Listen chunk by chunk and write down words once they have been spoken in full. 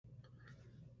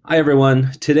Hi,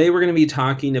 everyone. Today we're going to be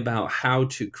talking about how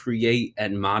to create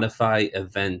and modify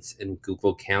events in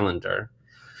Google Calendar.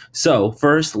 So,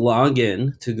 first, log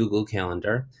in to Google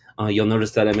Calendar. You'll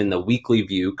notice that I'm in the weekly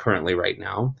view currently right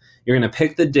now. You're going to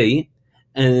pick the date,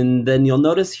 and then you'll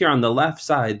notice here on the left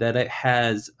side that it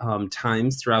has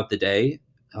times throughout the day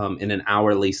in an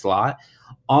hourly slot.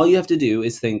 All you have to do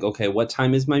is think, okay, what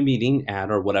time is my meeting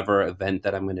at, or whatever event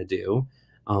that I'm going to do,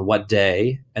 what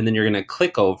day, and then you're going to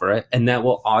click over it, and that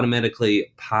will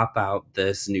automatically pop out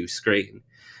this new screen.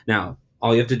 Now,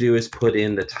 all you have to do is put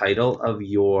in the title of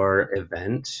your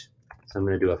event. So I'm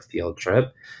going to do a field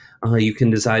trip. You can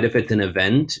decide if it's an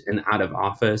event, an out of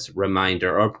office,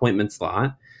 reminder, or appointment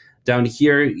slot. Down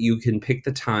here, you can pick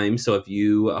the time. So if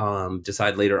you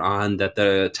decide later on that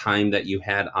the time that you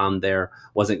had on there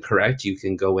wasn't correct, you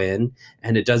can go in,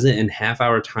 and it does it in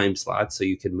half-hour time slots, so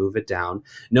you can move it down.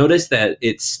 Notice that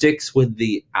it sticks with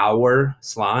the hour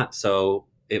slot. So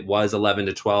it was 11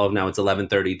 to 12. Now it's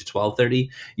 11:30 to 12:30.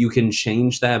 You can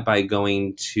change that by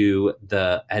going to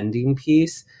the ending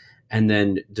piece and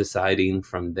then deciding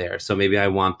from there. So maybe I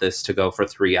want this to go for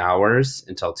 3 hours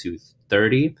until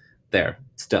 2:30. There,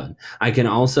 it's done. I can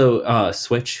also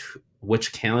switch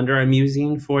which calendar I'm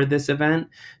using for this event.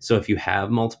 So if you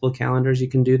have multiple calendars, you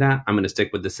can do that. I'm going to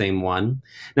stick with the same one.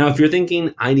 Now, if you're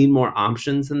thinking I need more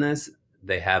options than this,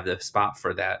 they have the spot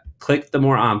for that. Click the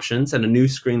more options and a new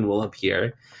screen will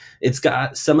appear. It's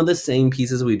got some of the same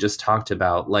pieces we just talked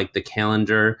about, like the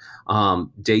calendar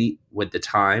date with the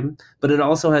time, but it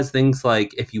also has things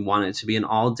like if you want it to be an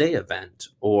all-day event,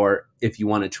 or if you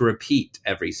want it to repeat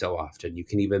every so often. You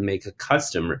can even make a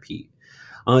custom repeat.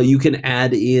 You can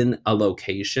add in a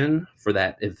location for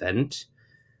that event.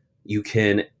 You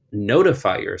can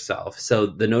notify yourself. So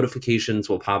the notifications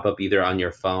will pop up either on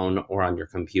your phone or on your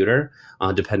computer,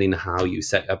 depending on how you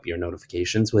set up your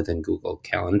notifications within Google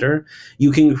Calendar.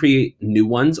 You can create new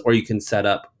ones, or you can set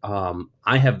up,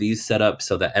 I have these set up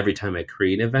so that every time I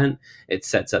create an event, it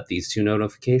sets up these two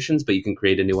notifications, but you can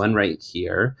create a new one right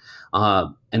here.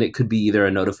 And it could be either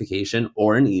a notification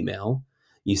or an email.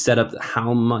 You set up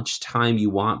how much time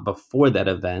you want before that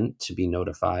event to be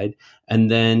notified,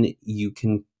 and then you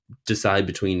can decide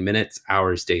between minutes,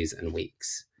 hours, days, and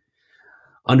weeks.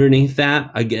 Underneath that,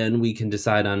 again, we can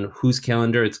decide on whose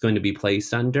calendar it's going to be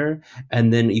placed under,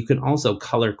 and then you can also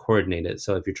color coordinate it.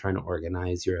 So if you're trying to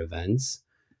organize your events,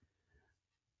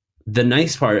 the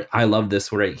nice part, I love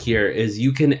this right here, is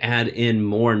you can add in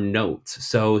more notes.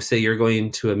 So say you're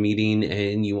going to a meeting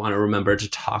and you want to remember to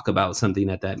talk about something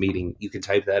at that meeting, you can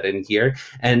type that in here.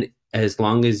 And as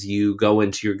long as you go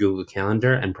into your Google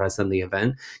Calendar and press on the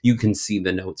event, you can see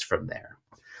the notes from there.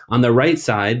 On the right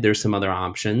side, there's some other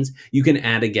options. You can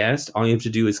add a guest. All you have to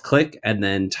do is click and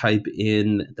then type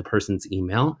in the person's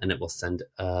email, and it will send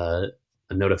a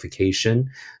notification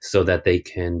so that they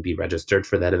can be registered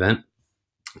for that event.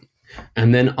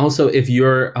 And then also, if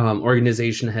your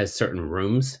organization has certain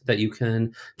rooms that you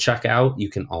can check out, you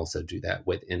can also do that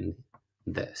within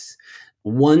this.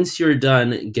 Once you're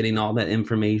done getting all that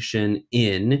information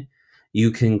in, you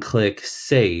can click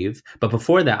save. But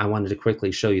before that, I wanted to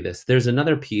quickly show you this. There's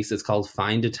another piece. It's called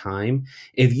Find a Time.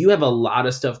 If you have a lot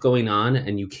of stuff going on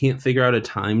and you can't figure out a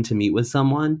time to meet with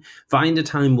someone, Find a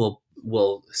Time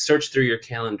will search through your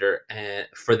calendar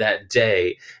for that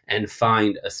day and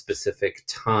find a specific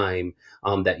time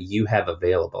that you have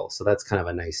available. So that's kind of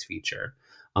a nice feature.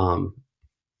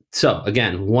 So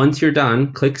again, once you're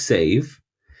done, click save,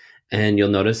 and you'll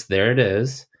notice there it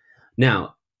is.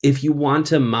 Now, if you want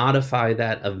to modify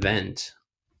that event,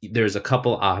 there's a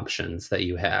couple options that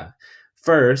you have.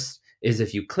 First is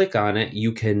if you click on it,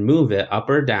 you can move it up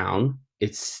or down.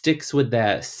 It sticks with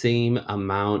that same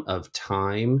amount of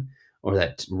time or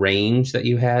that range that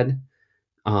you had.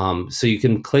 So you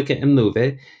can click it and move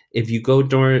it. If you go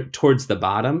towards the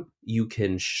bottom, you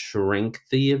can shrink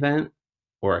the event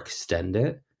or extend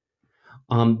it.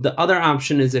 The other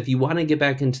option is if you want to get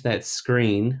back into that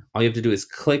screen, all you have to do is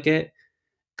click it,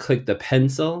 click the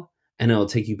pencil, and it'll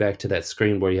take you back to that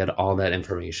screen where you had all that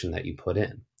information that you put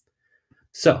in.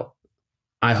 So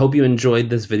I hope you enjoyed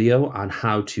this video on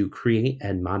how to create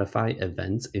and modify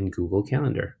events in Google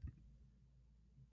Calendar.